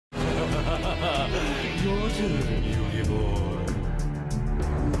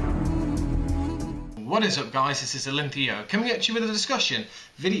What is up, guys? This is Olympio coming at you with a discussion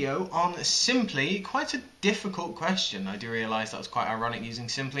video on simply quite a difficult question. I do realise that was quite ironic using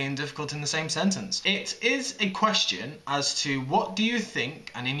simply and difficult in the same sentence. It is a question as to what do you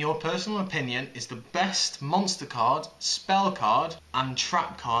think, and in your personal opinion, is the best monster card, spell card and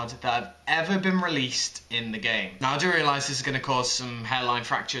trap card that have ever been released in the game. Now I do realise this is going to cause some hairline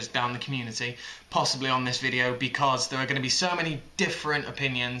fractures down the community, possibly on this video, because there are going to be so many different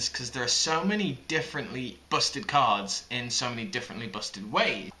opinions, because there are so many differently busted cards in so many differently busted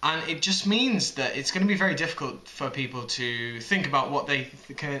ways, and it just means that it's going to be very difficult for people to think about what they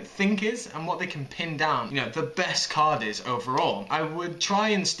think is and what they can pin down, you know, the best card is overall. I would try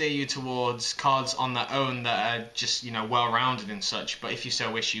and steer you towards cards on their own that are just, you know, well-rounded and such, but if you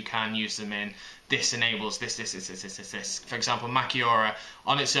so wish you can use them in this enables this. For example, Makiora,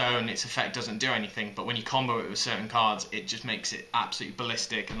 on its own, its effect doesn't do anything, but when you combo it with certain cards, it just makes it absolutely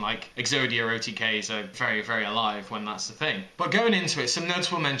ballistic, and like Exodia OTKs are very, very alive when that's the thing. But going into it, some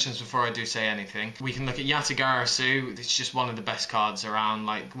notable mentions before I do say anything. We can look at Yatagarasu. It's just one of the best cards around,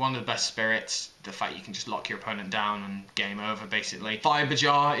 like one of the best spirits. The fact you can just lock your opponent down and game over, basically. Fiber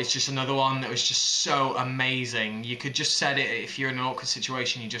Jar is just another one that was just so amazing. You could just set it, if you're in an awkward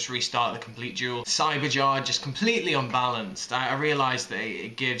situation, you just restart the complete duel. Cyber Jar, just completely unbalanced. I realised that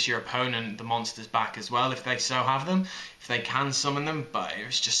it gives your opponent the monsters back as well, if they so have them, if they can summon them, but it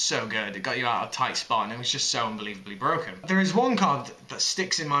was just so good. It got you out of a tight spot, and it was just so unbelievably broken. There is one card that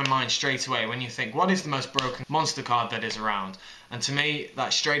sticks in my mind straight away when you think, what is the most broken monster card that is around? And to me,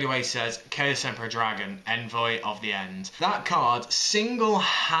 that straight away says Chaos Emperor Dragon, Envoy of the End. That card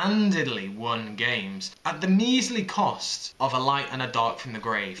single-handedly won games at the measly cost of a light and a dark from the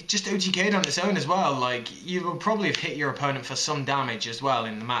grave. It just OTK'd on its own as well. Like, you will probably have hit your opponent for some damage as well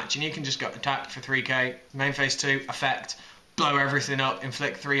in the match, and you can just go attack for 3k, main phase 2, effect, blow everything up,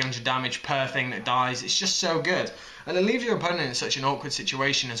 inflict 300 damage per thing that dies. It's just so good. And it leaves your opponent in such an awkward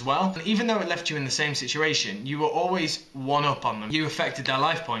situation as well. And even though it left you in the same situation, you were always one up on them. You affected their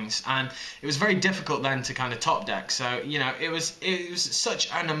life points, and it was very difficult then to kind of top deck. So, you know, it was such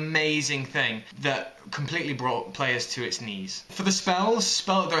an amazing thing that completely brought players to its knees. For the spells,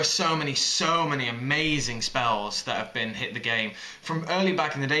 there are so many amazing spells that have been hit the game. From early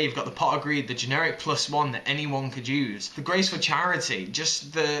back in the day, you've got the Pot of Greed, the generic +1 that anyone could use. The Graceful Charity,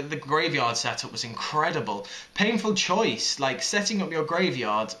 just the graveyard setup was incredible. Painful Choice, like setting up your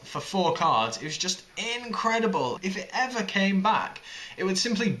graveyard for 4 cards, it was just incredible. If it ever came back, it would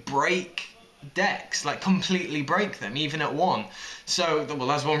simply break decks, like completely break them, even at 1. So, well,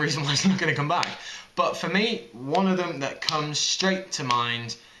 that's one reason why it's not going to come back. But for me, one of them that comes straight to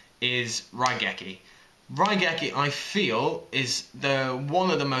mind is Raigeki. Raigeki, I feel, is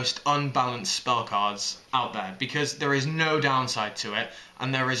one of the most unbalanced spell cards out there, because there is no downside to it,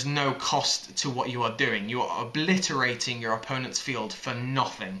 and there is no cost to what you are doing. You are obliterating your opponent's field for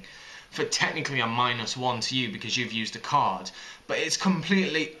nothing, for technically a -1 to you because you've used a card. But it's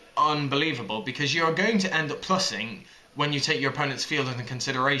completely unbelievable, because you're going to end up plussing when you take your opponent's field into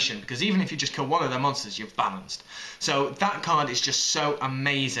consideration, because even if you just kill one of their monsters, you've balanced. So that card is just so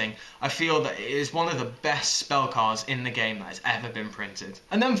amazing. I feel that it is one of the best spell cards in the game that has ever been printed.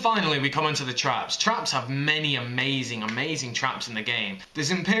 And then finally we come into the traps. Traps have many amazing traps in the game.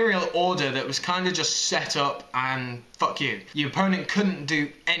 There's Imperial Order that was kind of just set up and fuck you. Your opponent couldn't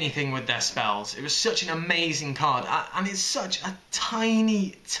do anything with their spells. It was such an amazing card, and it's such a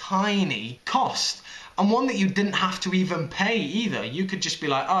tiny cost. And one that you didn't have to even pay either. You could just be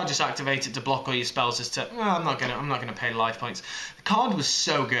like, oh, just activate it to block all your spells as to, well, I'm not gonna pay life points. The card was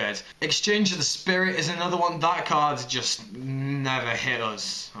so good. Exchange of the Spirit is another one. That card just never hit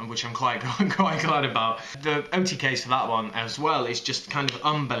us, which I'm quite glad about. The OTKs for that one as well is just kind of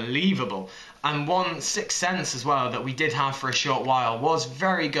unbelievable. And one Sixth Sense as well that we did have for a short while was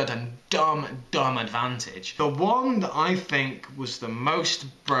very good, and dumb advantage. The one that I think was the most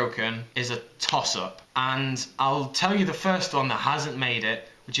broken is a toss-up, and I'll tell you the first one that hasn't made it,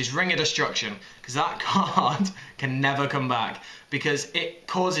 which is Ring of Destruction, because that card can never come back, because it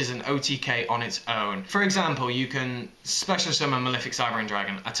causes an OTK on its own. For example, you can special summon Malefic Cyberne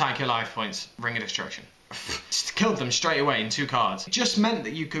Dragon, attack your life points, Ring of Destruction. Just killed them straight away in 2 cards. It just meant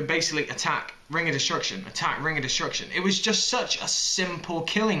that you could basically attack Ring of Destruction, attack Ring of Destruction. It was just such a simple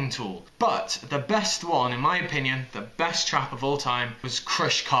killing tool. But the best one, in my opinion, the best trap of all time, was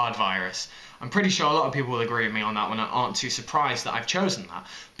Crush Card Virus. I'm pretty sure a lot of people will agree with me on that one and aren't too surprised that I've chosen that.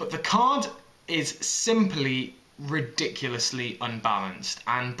 But the card is simply ridiculously unbalanced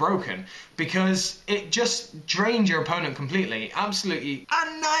and broken, because it just drained your opponent completely, absolutely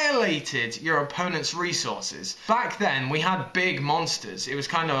annihilated your opponent's resources. Back then we had big monsters. It was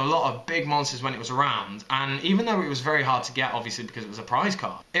kind of a lot of big monsters when it was around, and even though it was very hard to get, obviously because it was a prize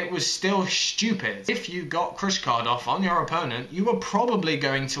card, it was still stupid. If you got Crush Card off on your opponent, you were probably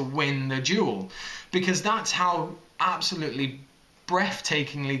going to win the duel, because that's how absolutely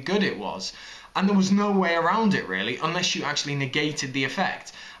breathtakingly good it was. And there was no way around it really, unless you actually negated the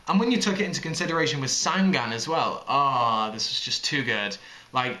effect. And when you took it into consideration with Sangan as well, this was just too good.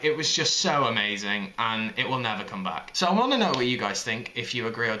 Like, it was just so amazing, and it will never come back. So I want to know what you guys think, if you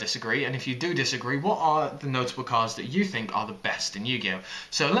agree or disagree, and if you do disagree, what are the notable cards that you think are the best in Yu-Gi-Oh!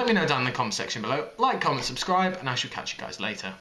 So let me know down in the comment section below. Like, comment, subscribe, and I shall catch you guys later.